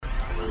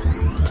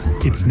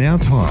It's now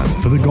time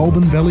for the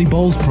Goulburn Valley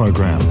Bowls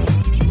program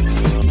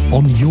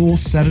on your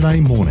Saturday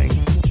morning.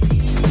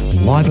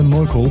 Live and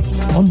local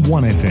on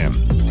 1FM.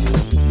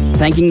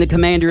 Thanking the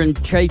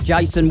Commander-in-Chief,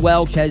 Jason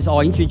Welch, as I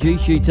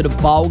introduce you to the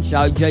Bowl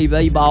Show,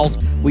 GB Bowls,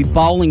 with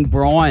Bowling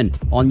Brian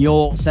on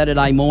your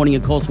Saturday morning.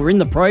 Of course, we're in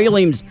the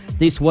prelims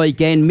this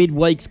weekend.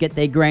 Midweeks get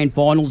their grand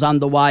finals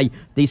underway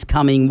this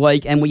coming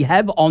week. And we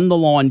have on the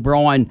line,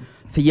 Brian,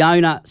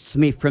 Fiona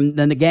Smith from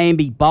the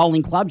Nagambie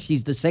Bowling Club.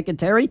 She's the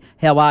secretary.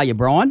 How are you,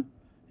 Brian?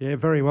 Yeah,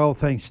 very well,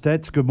 thanks,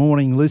 Stats. Good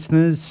morning,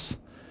 listeners.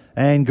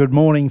 And good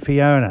morning,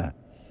 Fiona.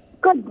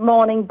 Good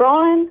morning,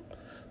 Brian.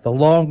 The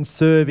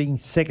long-serving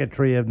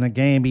secretary of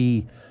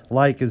Nagambie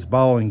Lakers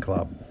Bowling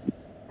Club.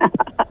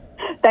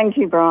 Thank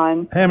you,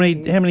 Brian. How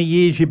many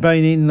years you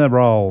been in the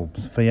role,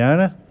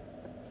 Fiona?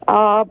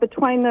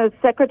 Between the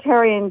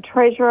secretary and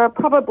treasurer,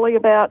 probably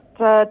about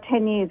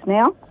 10 years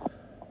now.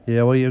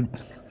 Yeah, well,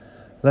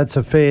 that's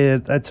a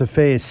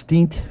fair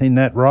stint in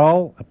that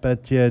role,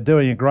 but you're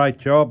doing a great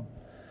job.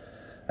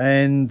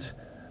 And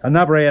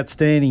another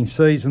outstanding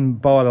season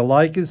by the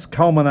Lakers,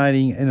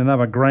 culminating in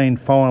another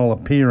grand final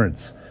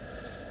appearance.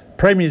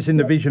 Premiers in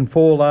Division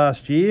 4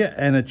 last year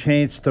and a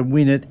chance to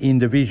win it in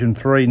Division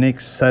 3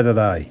 next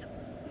Saturday.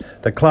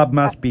 The club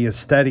must be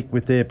ecstatic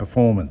with their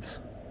performance.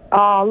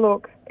 Oh,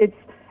 look,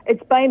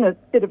 it's been a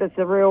bit of a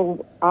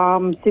surreal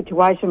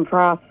situation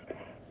for us.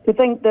 To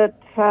think that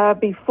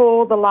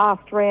before the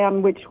last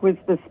round, which was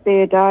the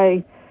spare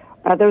day,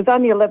 there was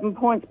only 11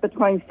 points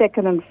between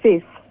second and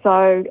fifth.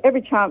 So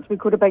every chance we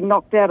could have been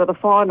knocked out of the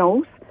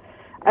finals.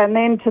 And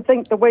then to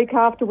think the week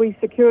after we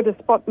secured a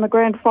spot in the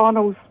grand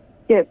finals,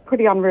 yeah,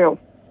 pretty unreal.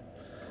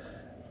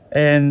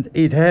 And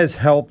it has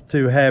helped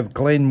to have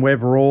Glenn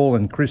Weatherall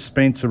and Chris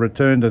Spencer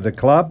return to the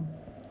club.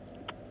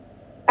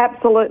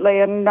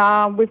 Absolutely,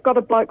 and we've got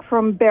a bloke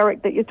from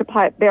Berwick that used to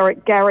play at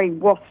Berwick, Gary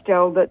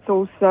Wastel, that's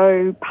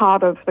also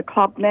part of the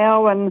club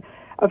now, and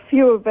a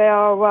few of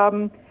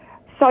our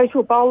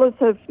social bowlers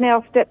have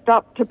now stepped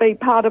up to be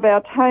part of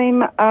our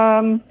team.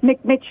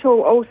 Nick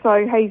Mitchell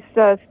also, he's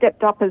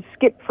stepped up as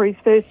skip for his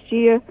first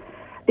year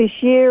this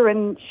year,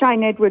 and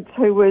Shane Edwards,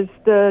 who was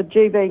the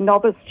GV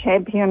novice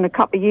champion a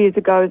couple of years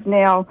ago, is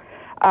now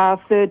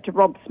third to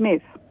Rob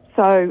Smith.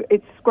 So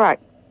it's great.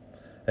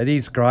 It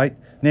is great.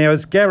 Now,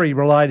 is Gary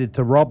related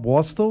to Rob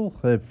Wastel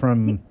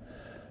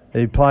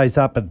who plays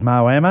up at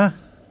Moama?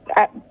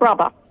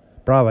 Brother.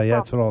 Brother, yeah,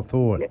 that's what I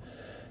thought.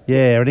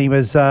 Yeah, and he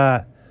was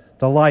the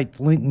late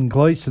Linton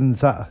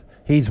Gleeson's,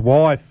 his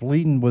wife,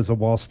 Lynn, was a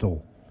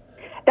Wastel.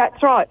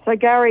 That's right. So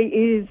Gary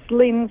is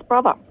Lynn's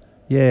brother.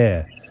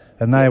 Yeah,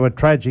 and they were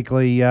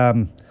tragically,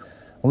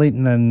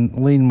 Linton and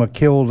Lynn were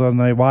killed on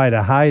their way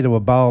to Hay to a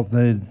bowl,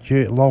 the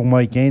long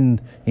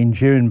weekend in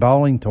June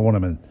bowling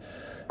tournament.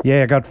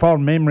 Yeah, I got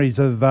fond memories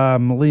of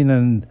Lynn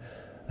and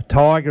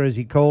Tiger, as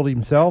he called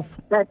himself.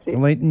 That's it.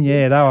 Linton,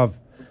 yeah, they were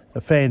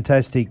a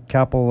fantastic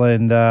couple,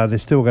 and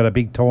they've still got a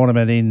big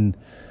tournament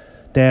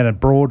down at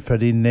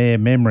Broadford in their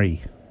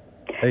memory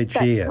each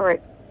year. That's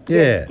correct.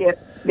 Yeah.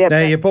 Yep. Now,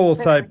 you've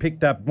also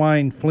picked up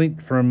Wayne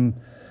Flint from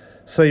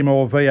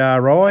Seymour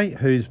VRI,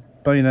 who's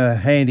been a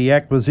handy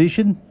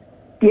acquisition.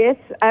 Yes,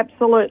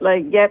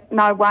 absolutely. Yep.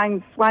 No,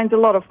 Wayne's a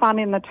lot of fun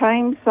in the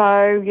team.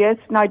 So yes,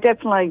 no,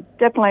 definitely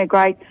a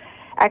great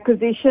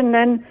acquisition.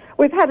 And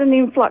we've had an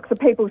influx of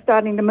people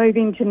starting to move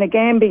into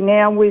Nagambie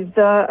now with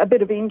a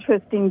bit of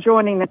interest in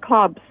joining the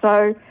club.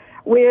 So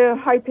we're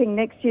hoping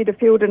next year to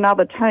field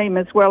another team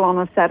as well on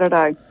a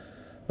Saturday.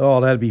 Oh,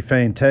 that'd be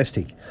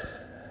fantastic.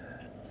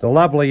 The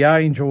lovely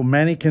Angel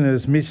Mannikin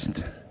has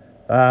missed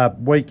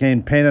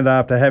weekend pennant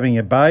after having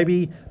a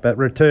baby, but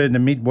returned to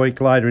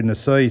midweek later in the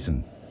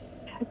season.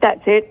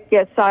 That's it,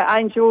 yes. So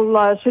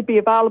Angel should be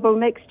available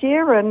next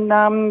year,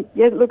 and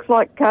it looks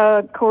like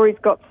Corey's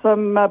got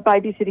some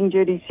babysitting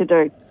duties to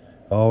do.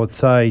 I would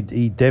say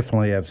he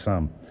definitely have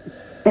some.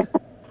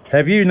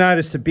 Have you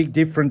noticed a big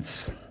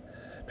difference,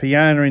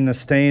 Fiona, in the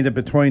standard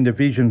between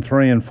Division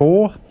 3 and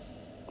 4?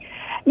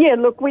 Yeah,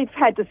 look, we've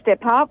had to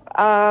step up.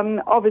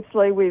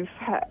 Obviously, we've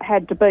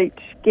had to beat,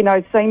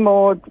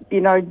 Seymour,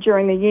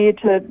 during the year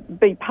to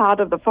be part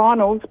of the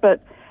finals.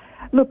 But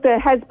look, there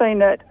has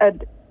been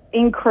an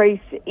increase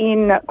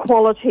in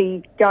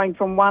quality going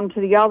from one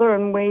to the other,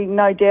 and we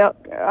no doubt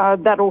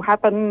that'll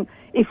happen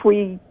if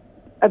we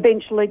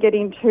eventually get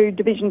into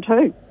Division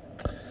 2.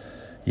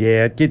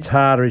 Yeah, it gets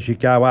harder as you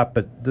go up,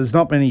 but there's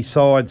not many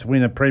sides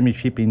win a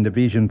premiership in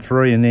Division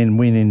 3 and then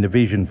win in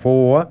Division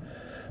 4.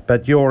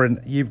 But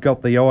you've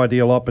got the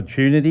ideal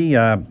opportunity.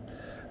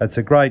 It's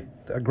a great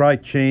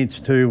chance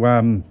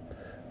to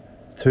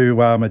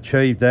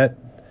achieve that.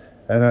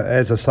 And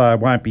as I say, it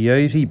won't be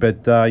easy,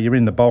 but you're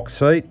in the box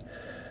seat.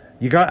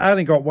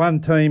 Only got one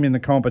team in the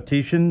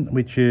competition,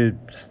 which you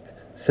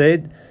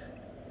said.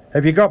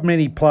 Have you got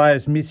many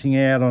players missing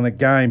out on a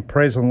game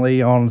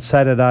presently on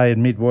Saturday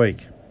and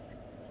midweek?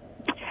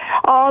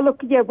 Oh, look,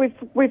 yeah,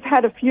 we've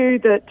had a few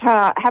that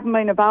haven't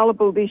been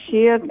available this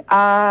year.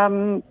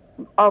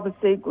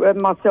 Obviously,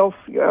 myself,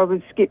 I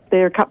was skipped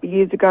there a couple of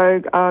years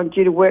ago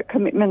due to work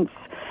commitments.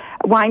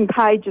 Wayne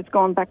Page has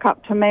gone back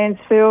up to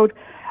Mansfield.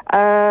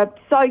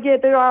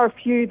 There are a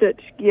few that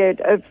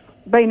have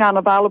been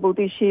unavailable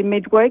this year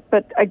midweek,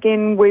 but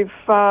again, we've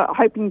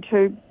hoping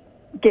to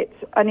get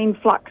an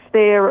influx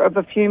there of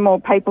a few more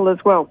people as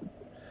well.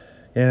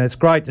 And it's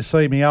great to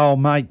see my old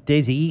mate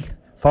Desi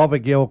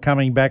Fothergill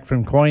coming back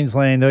from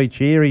Queensland each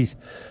year. He's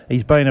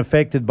been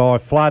affected by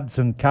floods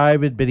and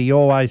COVID, but he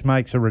always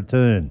makes a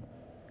return.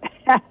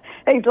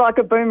 He's like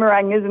a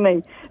boomerang, isn't he?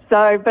 He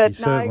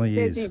certainly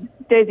is.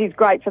 Desi's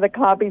great for the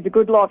club. He's a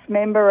good life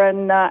member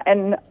and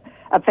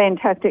a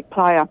fantastic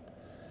player.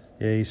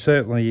 Yeah, he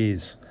certainly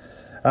is.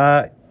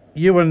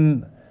 You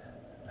and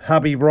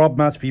hubby Rob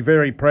must be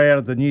very proud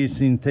of the new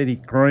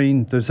synthetic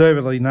green,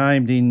 deservedly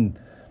named in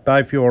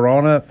both your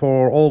honour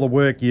for all the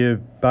work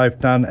you've both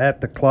done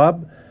at the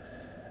club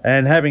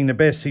and having the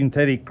best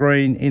synthetic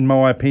green, in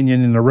my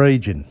opinion, in the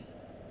region.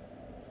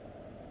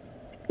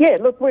 Yeah,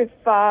 look, we,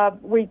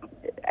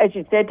 as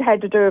you said,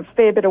 had to do a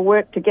fair bit of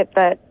work to get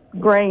that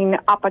green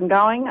up and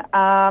going.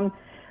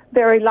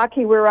 Very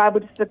lucky we were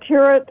able to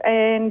secure it,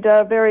 and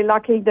very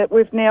lucky that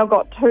we've now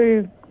got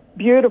two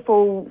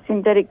beautiful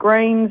synthetic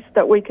greens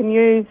that we can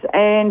use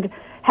and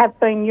have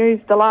been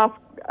used the last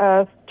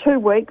 2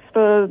 weeks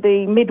for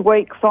the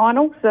midweek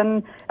finals,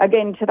 and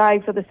again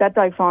today for the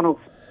Saturday finals.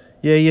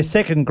 Yeah, your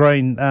second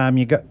green,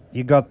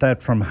 you got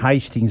that from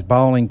Hastings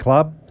Bowling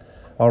Club.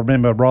 I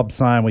remember Rob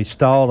saying we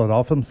stole it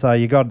off him, so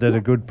you got it at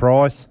a good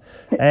price.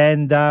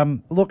 And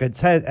look, it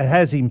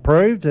has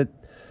improved.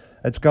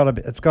 It's got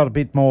a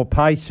bit more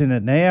pace in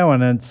it now,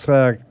 and it's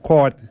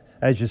quite,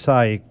 as you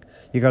say,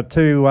 you got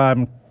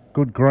two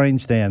good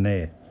greens down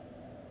there.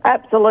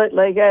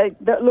 Absolutely.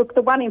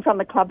 The one in front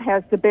of the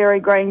clubhouse, the berry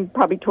green,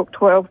 probably took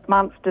 12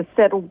 months to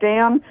settle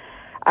down,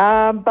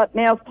 but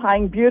now it's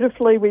playing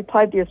beautifully. We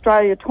played the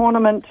Australia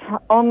tournament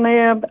on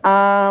there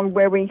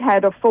where we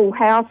had a full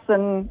house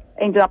and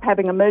ended up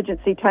having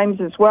emergency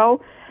teams as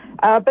well.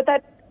 But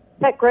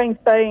that green's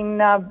been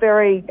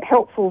very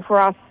helpful for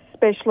us,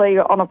 especially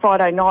on a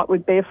Friday night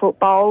with barefoot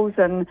bowls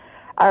and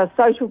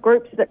social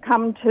groups that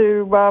come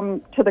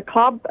to the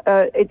club.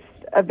 It's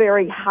a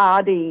very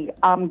hardy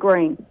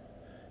green.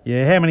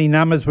 Yeah, how many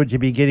numbers would you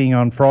be getting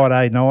on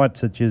Friday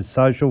nights, such as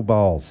social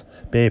bowls,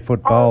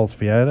 barefoot bowls,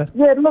 Fiona?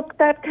 Yeah, look,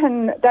 that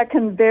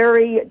can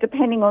vary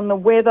depending on the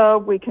weather.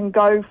 We can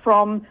go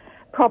from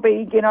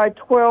probably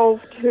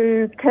 12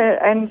 to,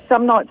 and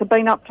some nights have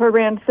been up to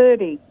around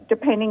 30,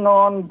 depending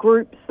on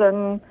groups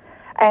and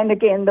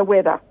again the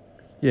weather.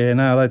 Yeah,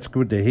 no, that's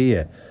good to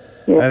hear.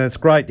 Yeah. And it's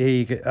great to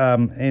hear you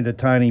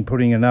entertaining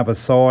putting another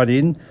side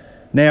in.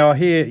 Now, I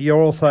hear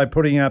you're also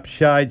putting up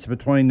shades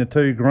between the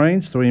two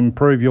greens to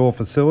improve your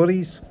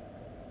facilities.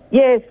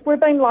 Yes, we've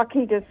been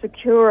lucky to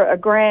secure a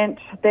grant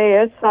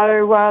there,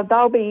 so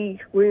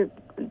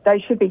they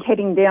should be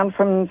heading down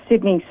from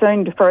Sydney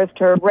soon for us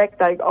to erect.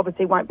 They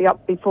obviously won't be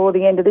up before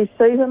the end of this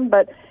season,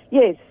 but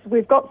yes,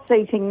 we've got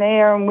seating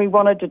there and we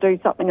wanted to do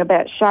something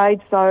about shade,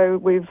 so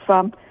we've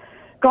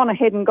gone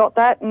ahead and got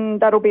that,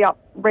 and that'll be up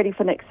ready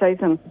for next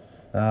season.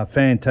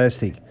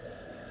 Fantastic.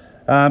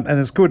 And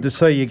it's good to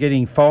see you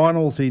getting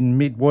finals in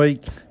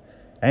midweek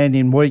and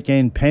in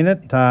weekend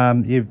pennant.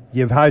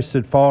 You've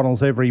hosted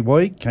finals every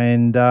week,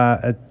 and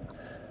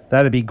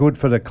that'll be good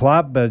for the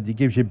club, but it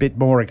gives you a bit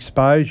more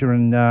exposure,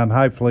 and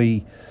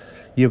hopefully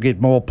you'll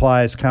get more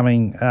players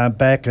coming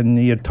back,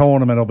 and your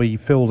tournament will be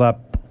filled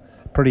up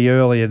pretty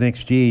early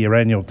next year, your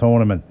annual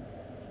tournament.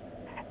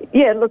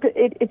 Yeah, look,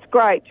 it's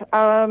great,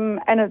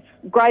 and it's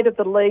great of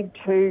the league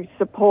to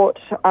support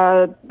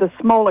the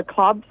smaller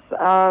clubs.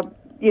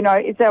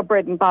 It's our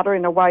bread and butter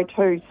in a way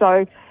too.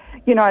 So,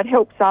 it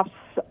helps us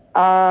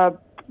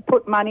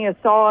put money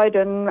aside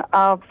and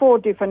for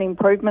different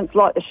improvements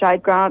like the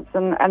shade grants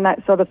and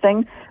that sort of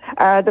thing.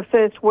 The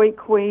first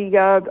week we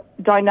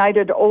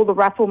donated all the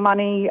raffle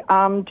money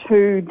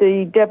to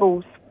the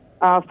Devils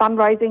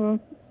fundraising.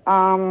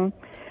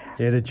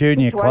 The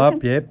junior situation.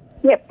 club, yep.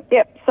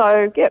 Yep.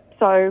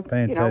 So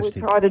Fantastic.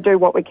 we try to do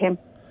what we can.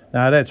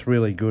 No, that's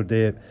really good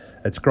there.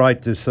 It's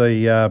great to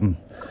see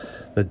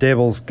the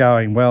Devils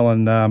going well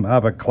and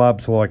other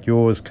clubs like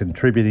yours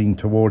contributing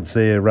towards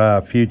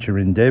their future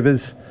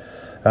endeavours.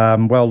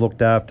 Well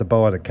looked after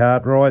by the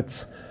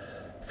Cartwrights.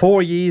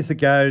 4 years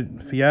ago,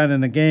 Fiona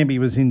Nagambie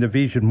was in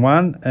Division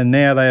 1, and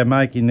now they are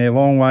making their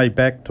long way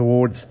back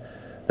towards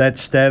that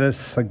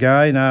status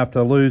again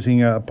after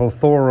losing a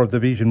plethora of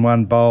Division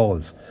 1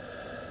 bowlers.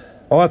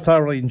 I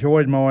thoroughly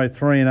enjoyed my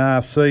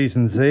 3.5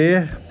 seasons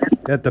there.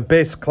 At the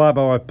best club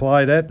I've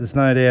played at, there's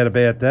no doubt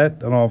about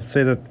that, and I've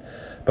said it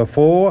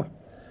before.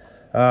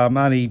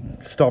 Only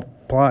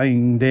stopped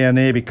playing down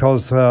there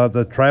because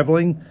the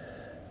travelling.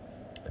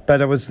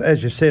 But it was,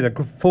 as you said,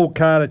 a full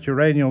card at your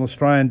annual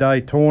Australian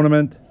Day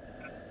tournament.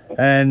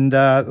 And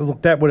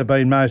look, that would have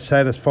been most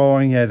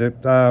satisfying. You had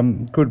a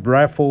good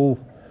raffle,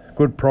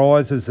 good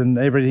prizes and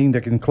everything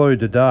to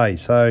conclude the day.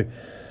 So,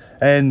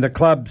 and the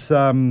club's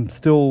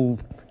still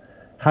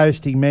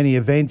hosting many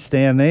events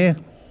down there.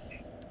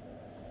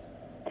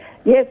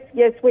 Yes,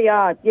 we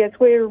are. Yes,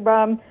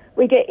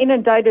 we get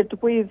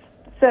inundated with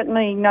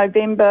certainly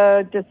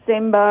November,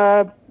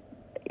 December,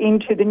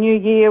 into the new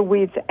year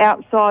with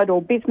outside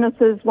or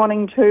businesses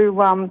wanting to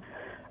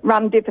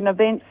run different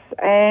events.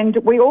 And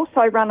we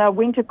also run a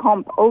winter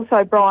comp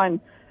also, Brian.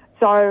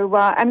 So,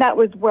 and that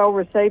was well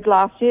received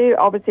last year.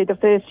 Obviously, the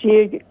first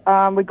year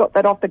we got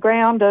that off the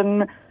ground,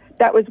 and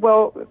that was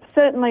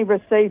certainly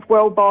received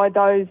well by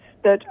those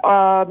that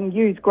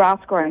use grass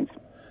greens.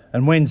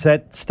 And when's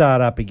that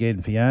start up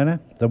again,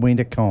 Fiona, the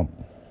winter comp?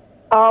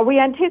 We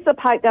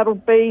anticipate that'll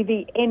be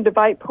the end of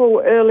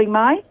April, early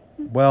May.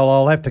 Well,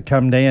 I'll have to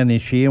come down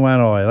this year,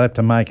 won't I? I'll have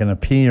to make an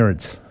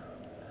appearance.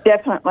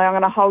 Definitely, I'm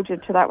going to hold you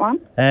to that one.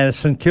 And is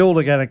St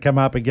Kilda going to come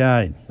up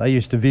again? They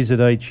used to visit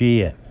each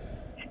year.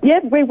 Yeah,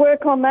 we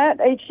work on that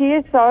each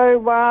year,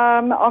 so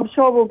I'm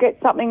sure we'll get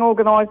something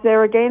organised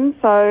there again.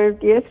 So,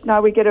 yes,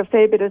 we get a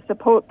fair bit of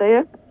support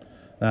there.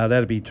 No,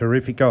 that'd be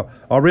terrific.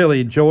 I really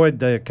enjoyed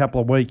the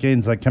couple of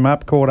weekends I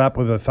caught up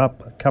with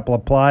a couple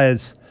of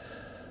players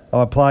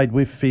I played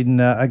with in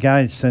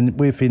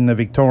the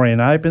Victorian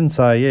Open.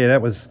 So, yeah,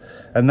 that was...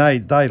 And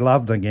they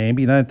love the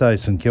Nagambie, don't they,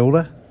 St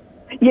Kilda?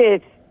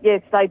 Yes,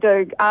 they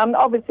do.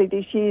 Obviously,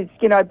 this year's,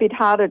 a bit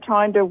harder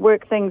trying to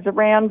work things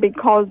around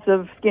because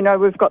of,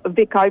 we've got the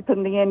Vic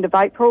Open the end of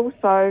April,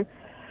 so,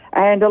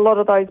 and a lot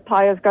of those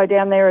players go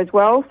down there as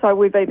well. So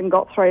we've even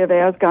got 3 of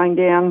ours going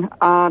down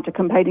to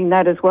compete in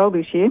that as well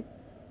this year.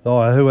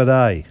 Oh, who are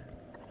they?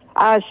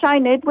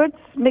 Shane Edwards,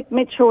 Mick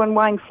Mitchell and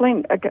Wayne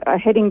Flint are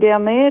heading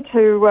down there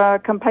to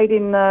compete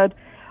in the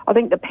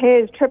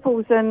pairs,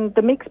 triples and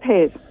the mixed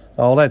pairs.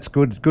 Oh, that's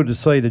good. Good to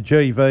see the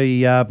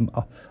GV.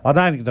 I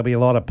don't think there'll be a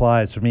lot of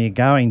players from here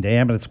going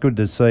down, but it's good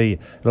to see.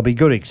 It'll be a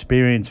good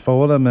experience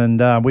for them,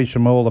 and wish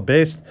them all the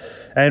best.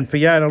 And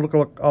Fiona,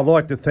 look, I'd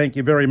like to thank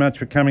you very much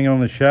for coming on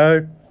the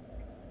show.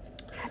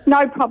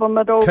 No problem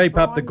at all. Keep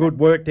up the good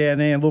work down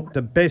there, and look,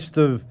 the best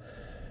of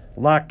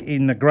luck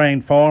in the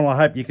grand final. I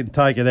hope you can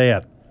take it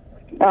out.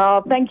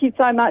 Oh, thank you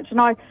so much, and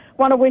I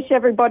want to wish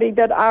everybody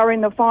that are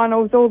in the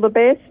finals all the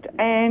best,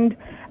 and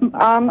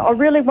I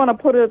really want to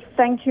put a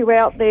thank you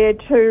out there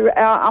to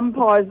our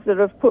umpires that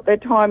have put their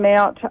time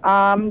out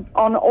on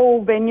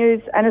all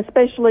venues, and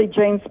especially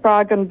Jean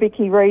Sprague and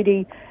Vicky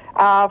Reedy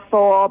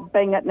for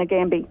being at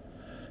Nagambie.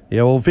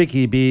 Yeah, well,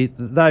 Vicky,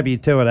 they'd be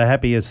 2 of the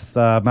happiest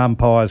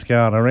umpires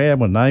going around,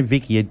 wouldn't they?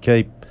 Vicky would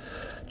keep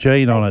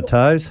Jean on her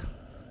toes.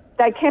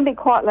 They can be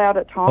quite loud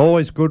at times.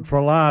 Always good for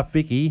a laugh,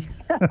 Vicky.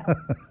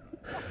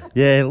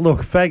 Yeah,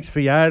 look, thanks,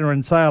 Fiona,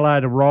 and say hello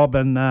to Rob.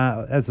 And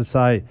as I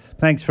say,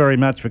 thanks very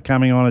much for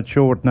coming on at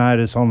short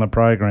notice on the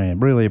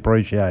program. Really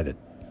appreciate it.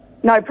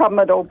 No problem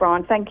at all,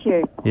 Brian. Thank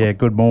you. Yeah,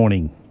 good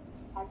morning.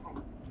 Okay.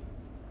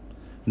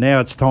 Now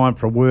it's time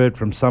for a word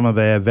from some of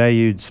our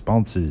valued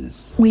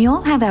sponsors. We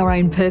all have our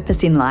own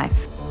purpose in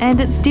life,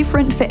 and it's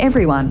different for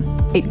everyone.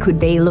 It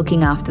could be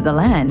looking after the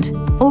land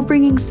or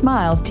bringing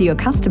smiles to your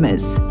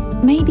customers.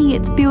 Maybe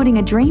it's building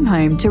a dream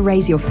home to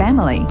raise your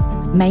family.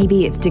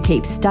 Maybe it's to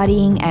keep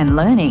studying and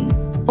learning,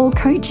 or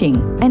coaching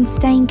and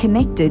staying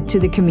connected to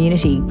the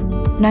community.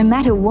 No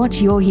matter what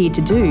you're here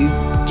to do,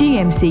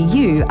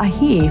 GMCU are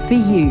here for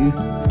you.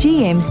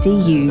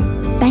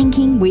 GMCU,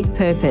 banking with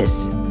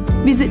purpose.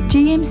 Visit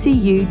gmcu.com.au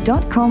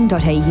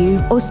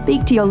or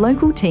speak to your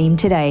local team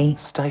today.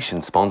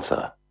 Station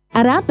sponsor.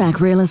 At Outback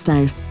Real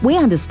Estate, we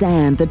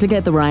understand that to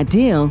get the right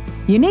deal,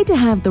 you need to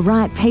have the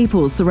right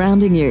people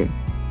surrounding you.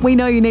 We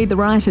know you need the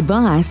right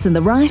advice and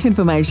the right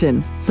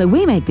information, so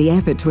we make the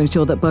effort to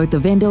ensure that both the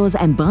vendors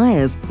and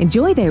buyers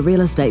enjoy their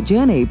real estate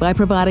journey by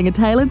providing a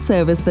tailored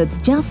service that's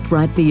just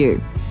right for you.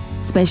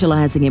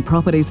 Specialising in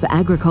properties for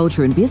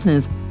agriculture and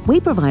business, we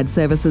provide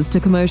services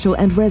to commercial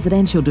and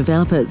residential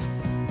developers.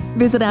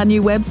 Visit our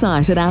new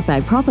website at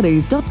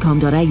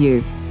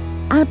outbackproperties.com.au.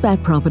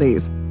 Outback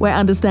Properties, where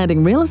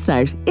understanding real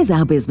estate is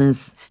our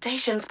business.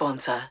 Station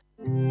sponsor.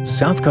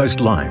 South Coast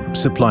Lime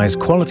supplies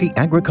quality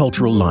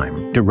agricultural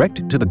lime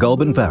direct to the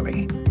Goulburn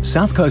Valley.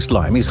 South Coast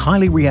Lime is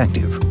highly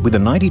reactive with a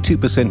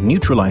 92%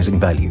 neutralising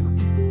value,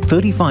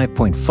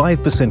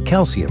 35.5%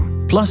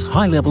 calcium, plus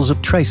high levels of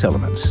trace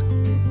elements.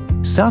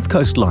 South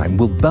Coast Lime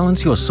will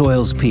balance your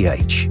soil's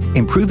pH,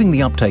 improving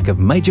the uptake of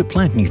major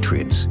plant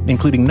nutrients,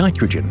 including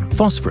nitrogen,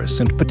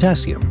 phosphorus and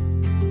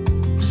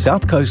potassium.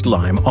 South Coast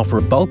Lime offer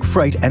bulk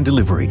freight and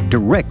delivery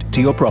direct to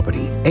your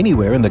property,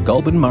 anywhere in the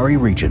Goulburn-Murray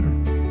region.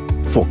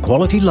 For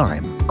quality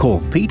lime,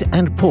 call Pete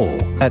and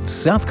Paul at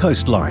South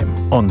Coast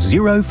Lime on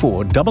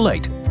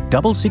 0488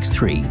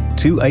 663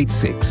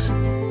 286.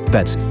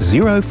 That's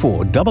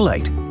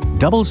 0488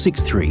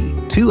 663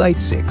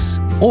 286,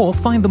 or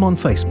find them on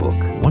Facebook.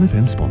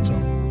 1FM sponsor.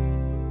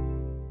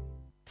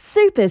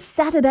 Super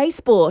Saturday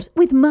Sport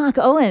with Mark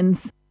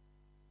Owens.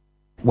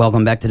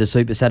 Welcome back to the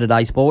Super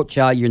Saturday Sports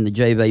Show. You're in the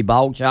GB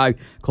Bowl Show.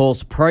 Of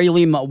course,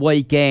 prelim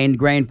weekend,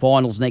 grand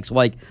finals next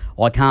week.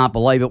 I can't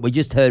believe it. We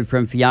just heard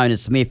from Fiona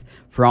Smith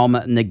from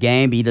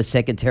Nagambie, the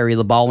secretary of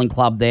the bowling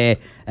club there.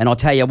 And I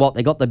tell you what,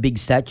 they got the big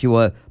statue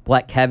of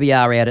Black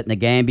Caviar out at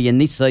Nagambie,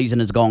 and this season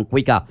has gone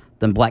quicker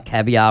than Black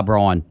Caviar,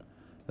 Brian.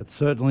 It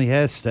certainly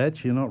has,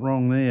 Stats. You're not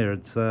wrong there.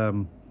 It's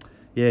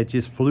it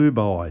just flew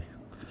by.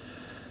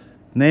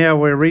 Now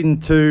we're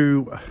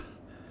into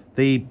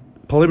the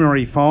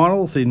preliminary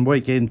finals in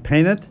weekend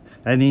pennant,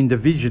 and in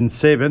Division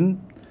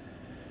 7,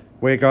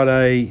 we got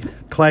a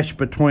clash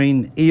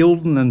between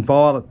Eildon and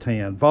Violet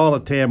Town.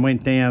 Violet Town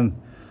went down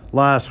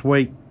last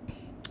week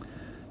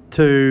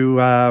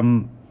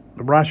to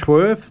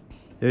Rushworth,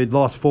 who'd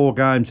lost 4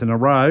 games in a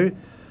row.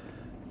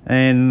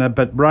 And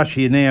but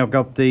Rushy now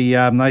got the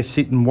they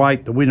sit and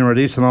wait the winner of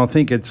this, and I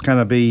think it's going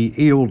to be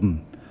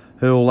Eildon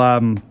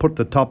who'll put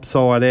the top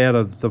side out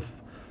of the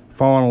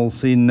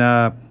finals in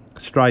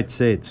straight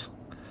sets.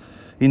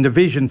 In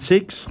Division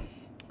 6,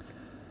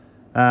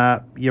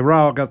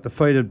 Euroa got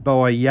defeated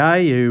by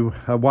Yea, who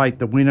await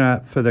the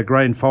winner for the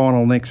grand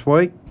final next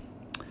week.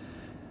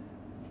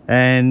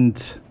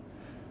 And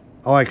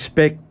I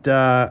expect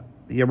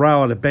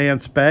Euroa to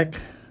bounce back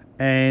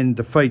and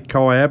defeat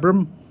Kai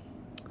Abram,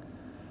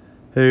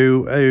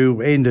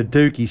 who ended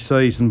Dookie's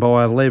season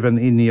by 11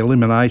 in the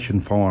elimination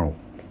final.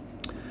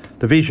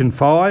 Division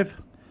 5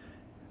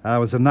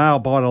 was a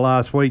nail-biter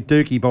last week.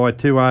 Dookie by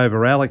 2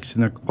 over Alex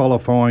in the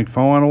qualifying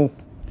final.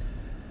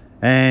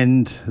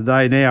 And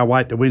they now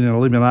wait to win an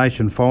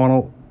elimination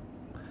final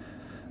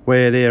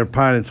where their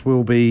opponents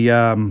will be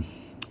Eildon,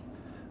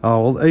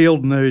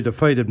 who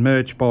defeated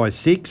Merch by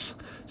 6.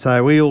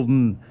 So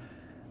Eildon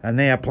are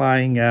now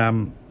playing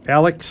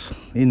Alex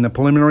in the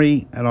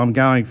preliminary, and I'm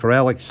going for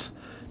Alex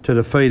to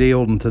defeat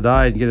Eildon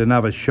today and get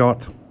another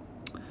shot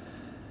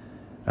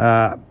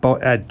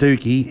at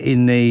Dookie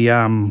in the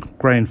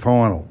grand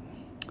final.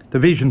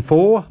 Division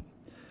 4,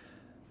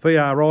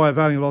 VRI have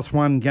only lost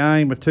 1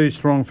 game. We're too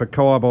strong for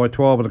Kai by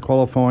 12 in the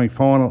qualifying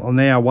final. I'll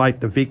now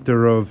wait the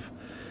victor of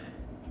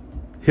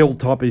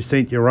Hilltop, who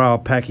sent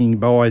Euroa packing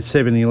by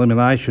 7 in the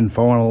elimination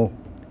final,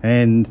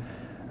 and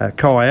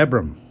Kai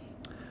Abram.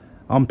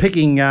 I'm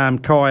picking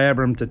Kai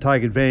Abram to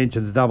take advantage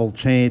of the double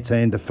chance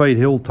and defeat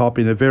Hilltop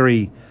in a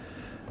very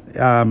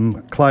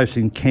close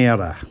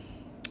encounter.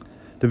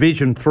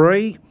 Division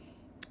 3,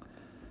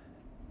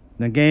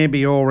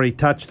 Nagambie already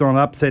touched on,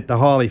 upset the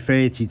highly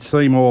fancied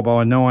Seymour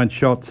by 9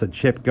 shots at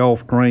Shep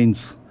Golf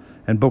Greens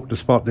and booked a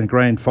spot in the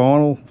grand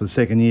final for the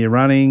 2nd year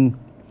running.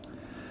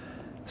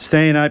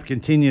 Stanhope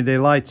continued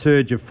their late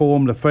surge of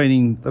form,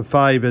 defeating the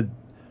favoured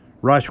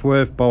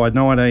Rushworth by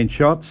 19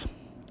 shots.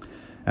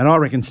 And I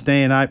reckon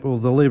Stanhope will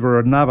deliver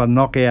another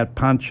knockout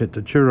punch at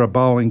the Chura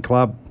Bowling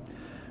Club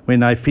when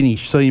they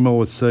finish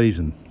Seymour's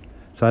season.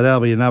 So there'll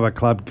be another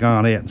club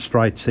going out in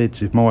straight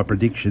sets if my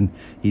prediction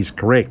is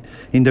correct.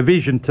 In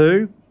Division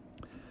 2,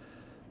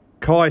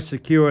 Kai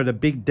secured a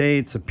big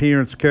dance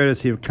appearance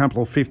courtesy of a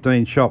couple of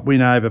 15-shot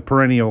win over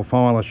perennial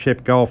finalist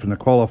Shep Golf in the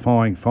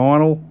qualifying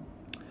final.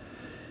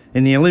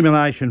 In the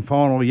elimination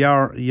final,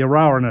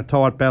 Euroa in a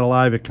tight battle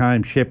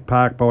overcame Shep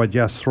Park by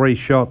just 3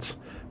 shots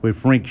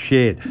with Rink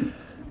Shed.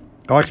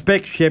 I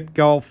expect Shep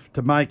Golf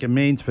to make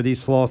amends for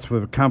this loss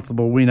with a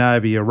comfortable win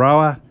over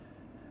Euroa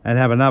and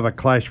have another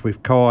clash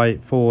with Kai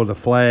for the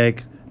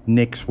flag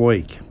next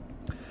week.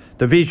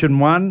 Division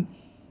 1,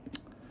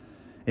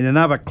 in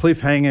another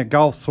cliffhanger,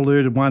 Golf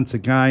saluted once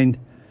again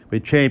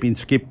with champion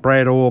skip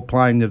Brad Orr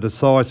playing the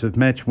decisive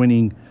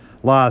match-winning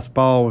last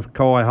bowl with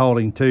Kai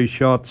holding 2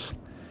 shots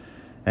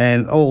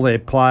and all their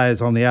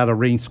players on the other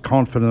rinks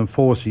confident of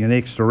forcing an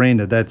extra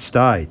end at that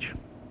stage.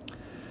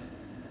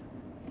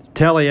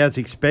 Tally, as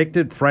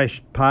expected,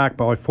 thrashed Park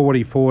by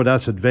 44,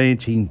 thus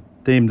advancing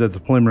them to the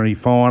preliminary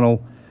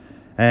final.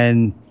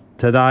 And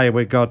today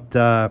we've got,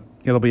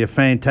 it'll be a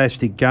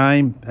fantastic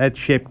game at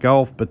Shep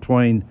Golf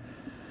between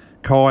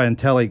Kai and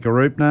Tally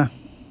Garupna.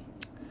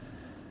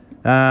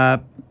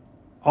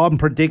 I'm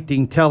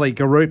predicting Tally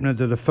Garupna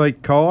to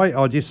defeat Kai.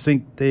 I just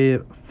think their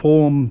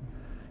form,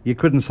 you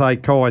couldn't say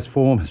Kai's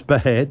form is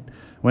bad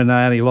when they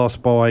only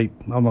lost on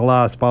the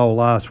last bowl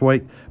last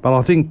week. But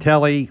I think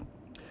Tally,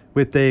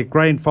 with their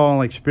grand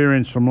final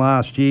experience from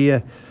last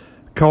year,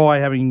 Kai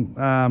haven't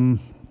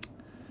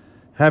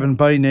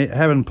played in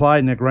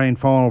the grand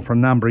final for a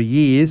number of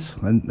years,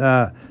 and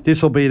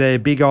this will be their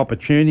big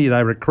opportunity.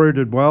 They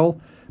recruited well,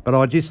 but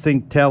I just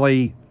think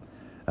Tally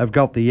have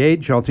got the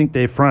edge. I think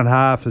their front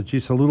half is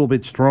just a little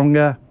bit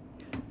stronger,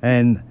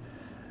 and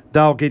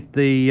they'll get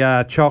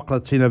the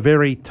chocolates in a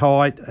very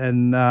tight,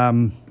 and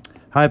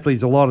hopefully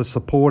there's a lot of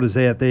supporters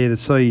out there to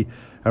see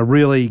a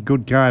really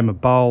good game of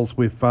bowls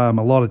with a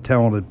lot of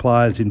talented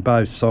players in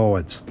both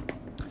sides.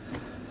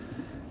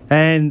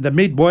 And the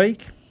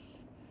midweek's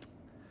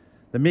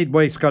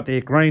got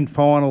their grand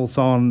finals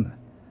on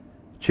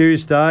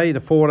Tuesday, the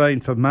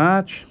 14th of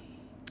March.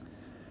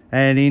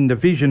 And in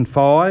Division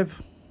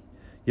 5,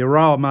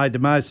 Euroa made the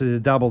most of the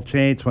double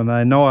chance when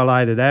they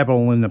annihilated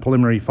Avalon in the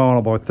preliminary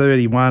final by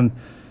 31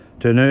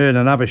 to earn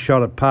another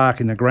shot at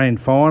Park in the grand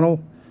final.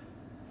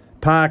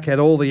 Park had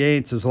all the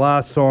answers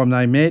last time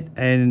they met,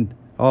 and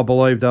I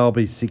believe they'll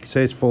be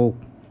successful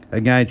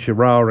against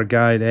Euroa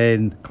again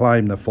and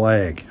claim the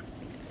flag.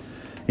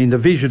 In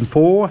Division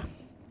 4,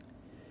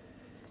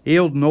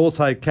 Eildon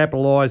also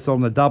capitalised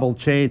on the double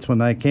chance when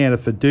they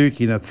counted for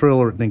Dookie in a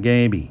thriller at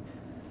Nagambie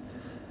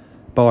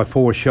by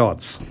 4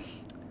 shots.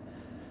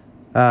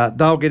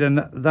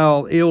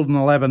 Eildon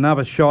will have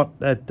another shot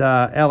at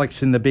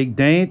Alex in the big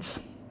dance,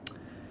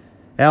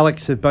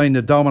 Alex have been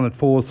the dominant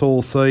force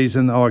all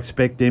season. I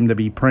expect them to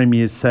be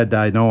premiers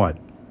Saturday night.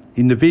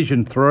 In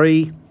Division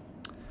 3,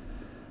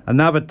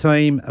 another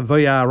team,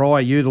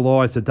 VRI,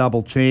 utilised a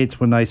double chance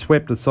when they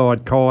swept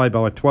aside Kai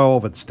by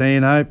 12 at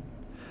Stanhope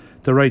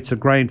to reach the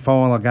grand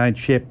final against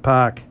Shep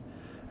Park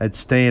at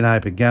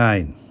Stanhope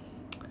again.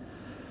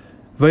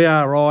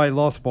 VRI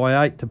lost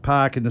by 8 to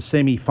Park in the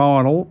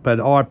semi-final, but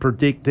I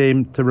predict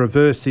them to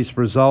reverse this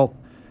result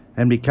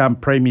and become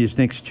premiers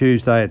next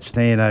Tuesday at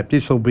Stanhope.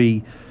 This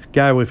will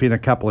go within a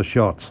couple of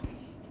shots.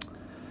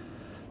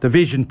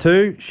 Division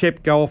 2,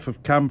 Shep Golf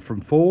have come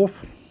from 4th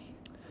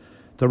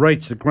to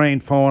reach the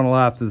grand final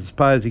after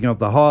disposing of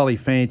the highly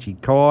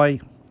fancied Kai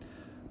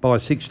by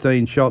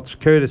 16 shots,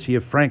 courtesy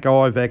of Frank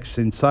Ivak's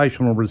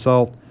sensational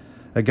result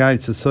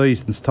against the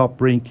season's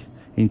top rink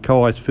in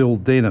Kai's Phil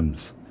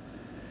Denham's.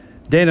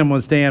 Denham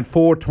was down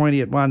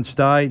 4.20 at one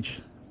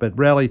stage, but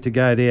rallied to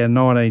go down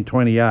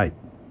 19.28.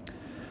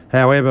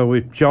 However,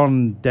 with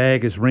John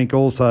Dagger's rink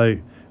also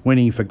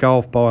winning for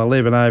golf by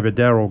 11 over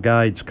Darryl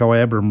Gade's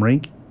Kyabram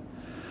rink,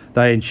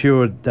 they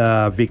ensured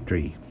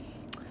victory.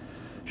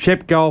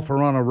 Shep Golf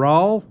are on a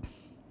roll,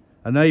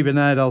 and even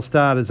though they'll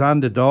start as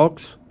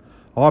underdogs,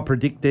 I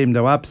predict them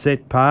to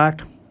upset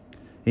Park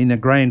in the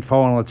grand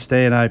final at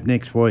Stanhope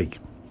next week.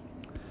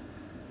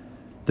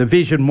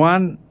 Division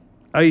 1,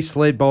 East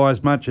led by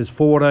as much as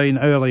 14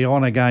 early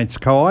on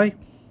against Kai,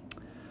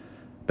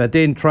 but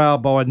then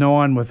trailed by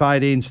 9 with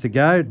 8 ends to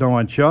go,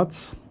 9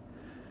 shots.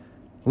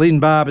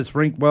 Lynn Barber's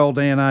rink well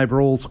down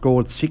overall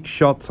scored 6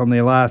 shots on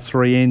their last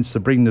 3 ends to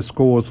bring the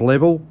scores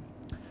level,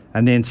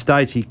 and then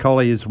Stacey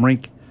Collier's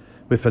rink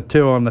with a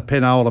 2 on the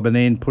penultimate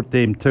end put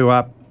them 2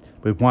 up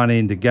with 1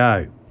 end to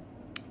go.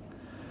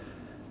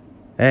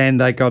 And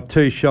they got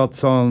 2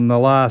 shots on the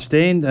last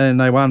end and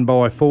they won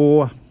by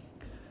 4.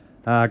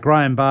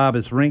 Graham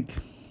Barber's rink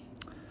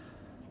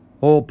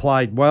all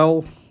played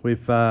well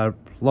with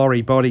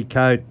Laurie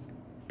Bodycoat,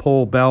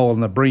 Paul Bell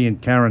and the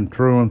brilliant Karen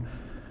Truen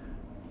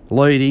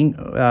leading.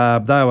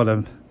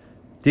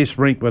 This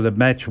rink were the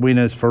match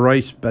winners for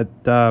East, but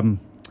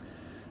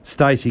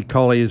Stacey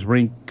Collier's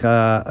rink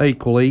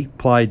equally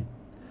played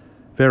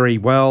very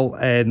well,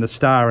 and the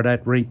star of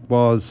that rink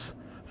was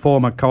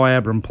former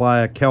Kyabram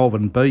player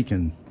Kelvin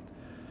Beacon,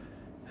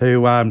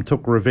 who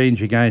took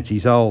revenge against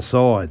his old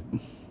side.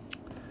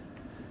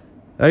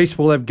 East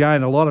will have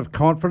gained a lot of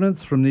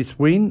confidence from this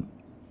win,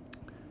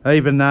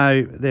 even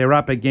though they're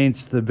up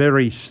against the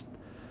very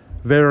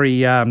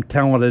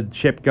talented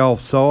Shep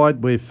Golf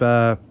side with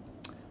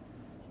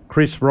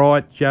Chris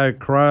Wright, Joe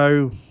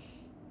Crow,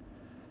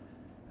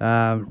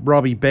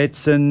 Robbie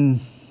Betson,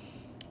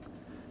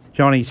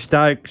 Johnny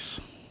Stokes.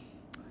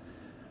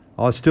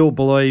 I still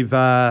believe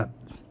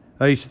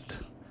East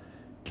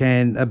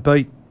can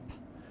beat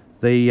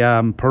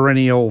the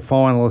perennial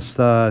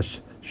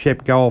finalist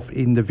Shep Golf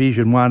in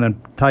Division 1 and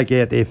take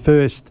out their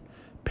first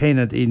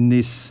pennant in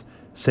this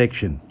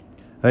section,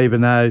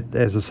 even though,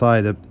 as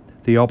I say,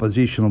 the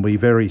opposition will be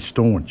very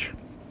staunch.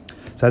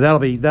 So that'll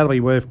be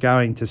worth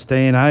going to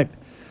Stanhope.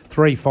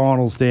 3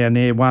 finals down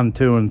there, 1,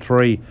 2 and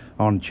 3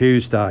 on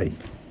Tuesday.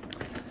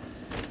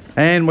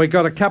 And we've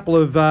got a couple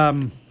of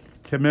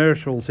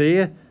commercials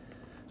here.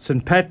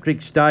 St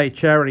Patrick's Day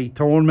charity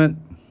tournament.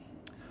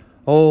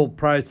 All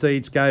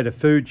proceeds go to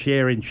Food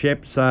Share in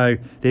Shep, so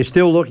they're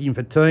still looking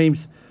for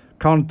teams.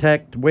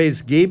 Contact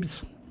Wes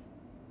Gibbs.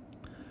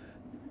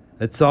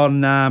 It's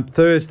on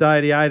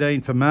Thursday the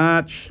 18th of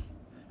March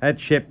at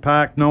Shep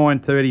Park,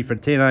 9:30 for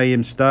 10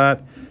 a.m.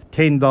 start,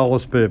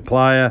 $10 per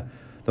player.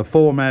 The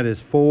format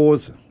is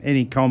 4s,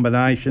 any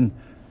combination.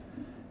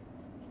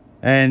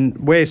 And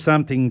wear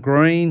something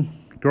green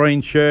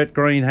shirt,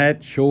 green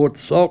hat,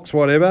 shorts, socks,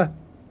 whatever.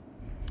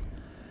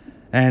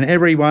 And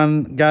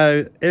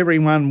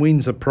everyone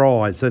wins a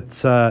prize.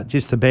 That's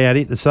just about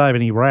it. To save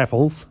any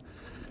raffles,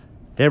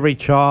 every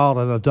child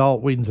and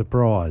adult wins a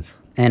prize.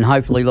 And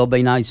hopefully there'll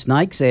be no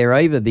snakes there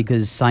either,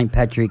 because St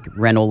Patrick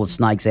ran all the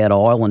snakes out of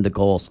Ireland, of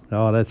course.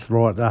 Oh, that's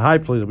right.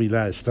 Hopefully there'll be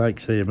no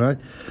snakes there, mate.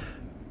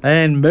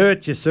 And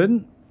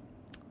Murchison,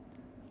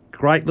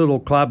 great little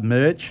club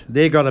merch.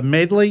 They've got a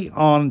medley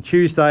on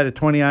Tuesday the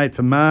 28th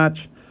of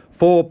March.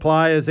 4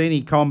 players,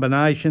 any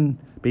combination.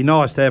 Be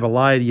nice to have a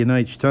lady in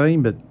each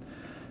team, but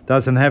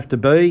doesn't have to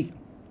be.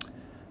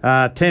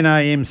 10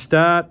 a.m.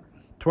 start,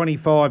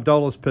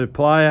 $25 per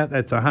player.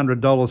 That's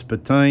 $100 per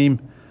team.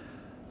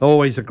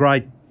 Always a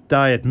great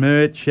day at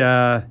Merch.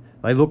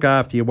 They look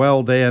after you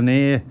well down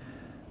there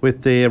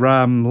with their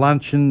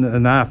luncheon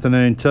and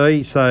afternoon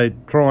tea, so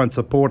try and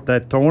support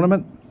that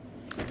tournament.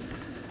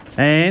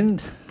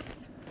 And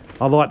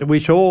I'd like to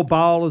wish all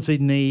bowlers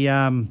in the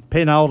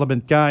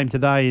penultimate game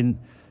today in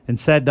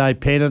Saturday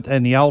pennant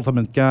and the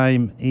ultimate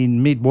game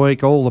in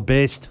midweek all the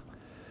best.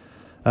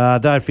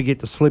 Don't forget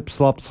to slip,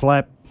 slop,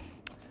 slap.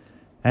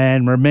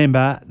 And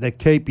remember to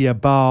keep your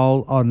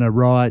bowl on the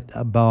right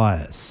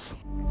bias.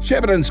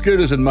 Shepparton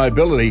Scooters and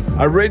Mobility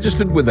are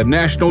registered with the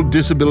National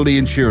Disability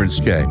Insurance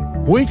Scheme.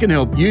 We can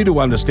help you to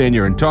understand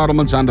your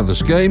entitlements under the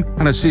scheme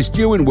and assist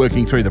you in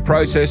working through the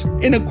process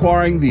in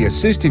acquiring the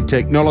assistive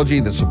technology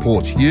that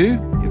supports you,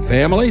 your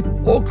family,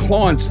 or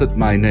clients that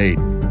may need.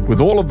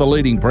 With all of the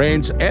leading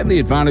brands and the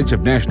advantage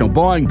of national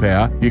buying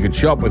power, you can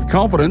shop with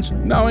confidence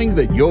knowing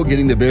that you're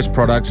getting the best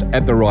products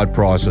at the right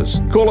prices.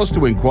 Call us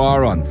to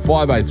inquire on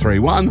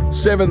 5831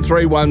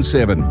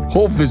 7317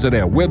 or visit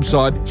our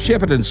website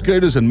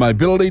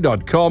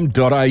sheppartonscootersandmobility.com.au.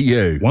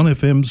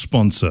 1FM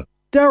sponsor.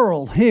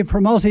 Daryl here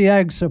from Aussie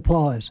Ag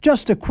Supplies.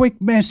 Just a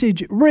quick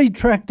message,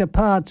 Retractor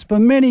parts for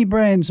many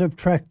brands of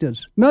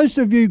tractors. Most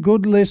of you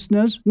good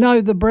listeners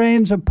know the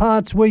brands of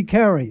parts we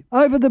carry.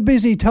 Over the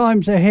busy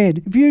times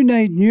ahead, if you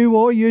need new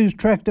or used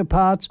tractor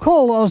parts,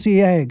 call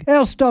Aussie Ag.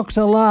 Our stocks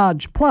are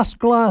large, plus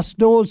glass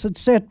doors,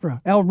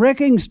 etc. Our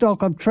wrecking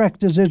stock of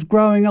tractors is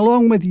growing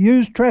along with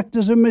used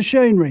tractors and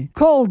machinery.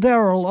 Call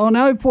Daryl on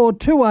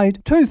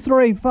 0428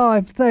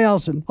 235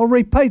 1000. I'll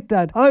repeat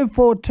that,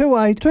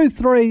 0428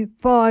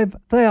 235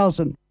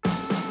 1000.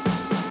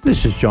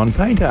 This is John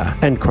Painter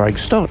and Craig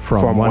Stott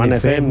from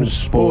 1FM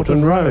Sport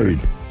and Road.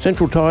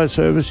 Central Tyre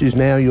Service is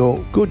now your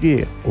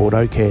Goodyear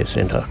Auto Care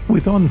Centre.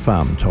 With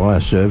on-farm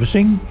tyre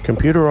servicing,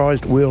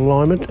 computerised wheel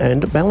alignment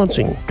and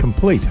balancing,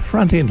 complete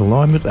front-end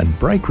alignment and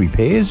brake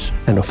repairs,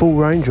 and a full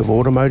range of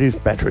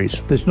automotive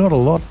batteries. There's not a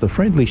lot the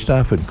friendly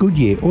staff at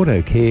Goodyear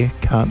Auto Care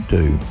can't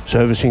do.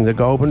 Servicing the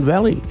Goulburn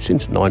Valley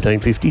since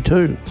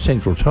 1952.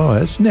 Central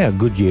Tyres, now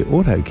Goodyear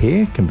Auto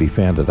Care, can be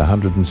found at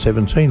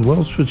 117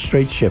 Wellsford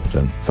Street,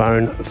 Shepparton.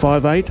 Phone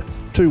 58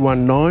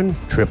 219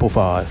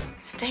 555.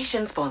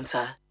 Station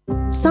sponsor.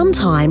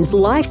 Sometimes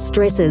life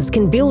stresses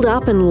can build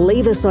up and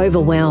leave us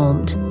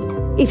overwhelmed.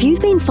 If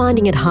you've been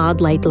finding it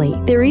hard lately,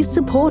 there is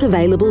support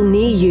available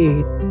near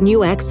you.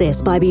 New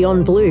Access by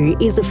Beyond Blue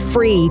is a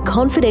free,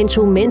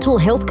 confidential mental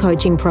health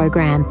coaching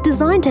program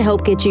designed to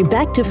help get you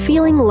back to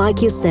feeling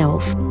like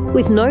yourself.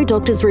 With no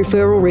doctor's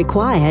referral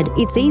required,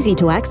 it's easy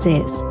to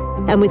access.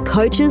 And with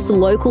coaches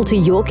local to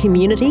your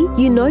community,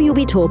 you know you'll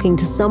be talking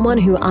to someone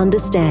who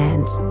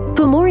understands.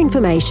 For more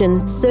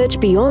information, search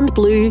Beyond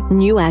Blue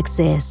New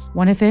Access.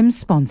 1FM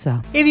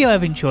sponsor. If you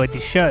have enjoyed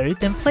the show,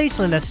 then please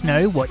let us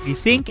know what you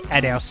think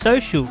at our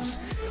socials.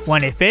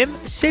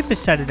 1FM Super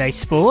Saturday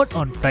Sport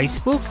on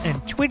Facebook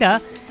and Twitter,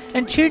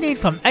 and tune in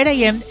from 8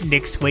 a.m.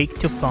 next week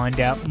to find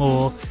out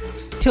more.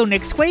 Till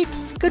next week,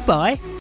 goodbye.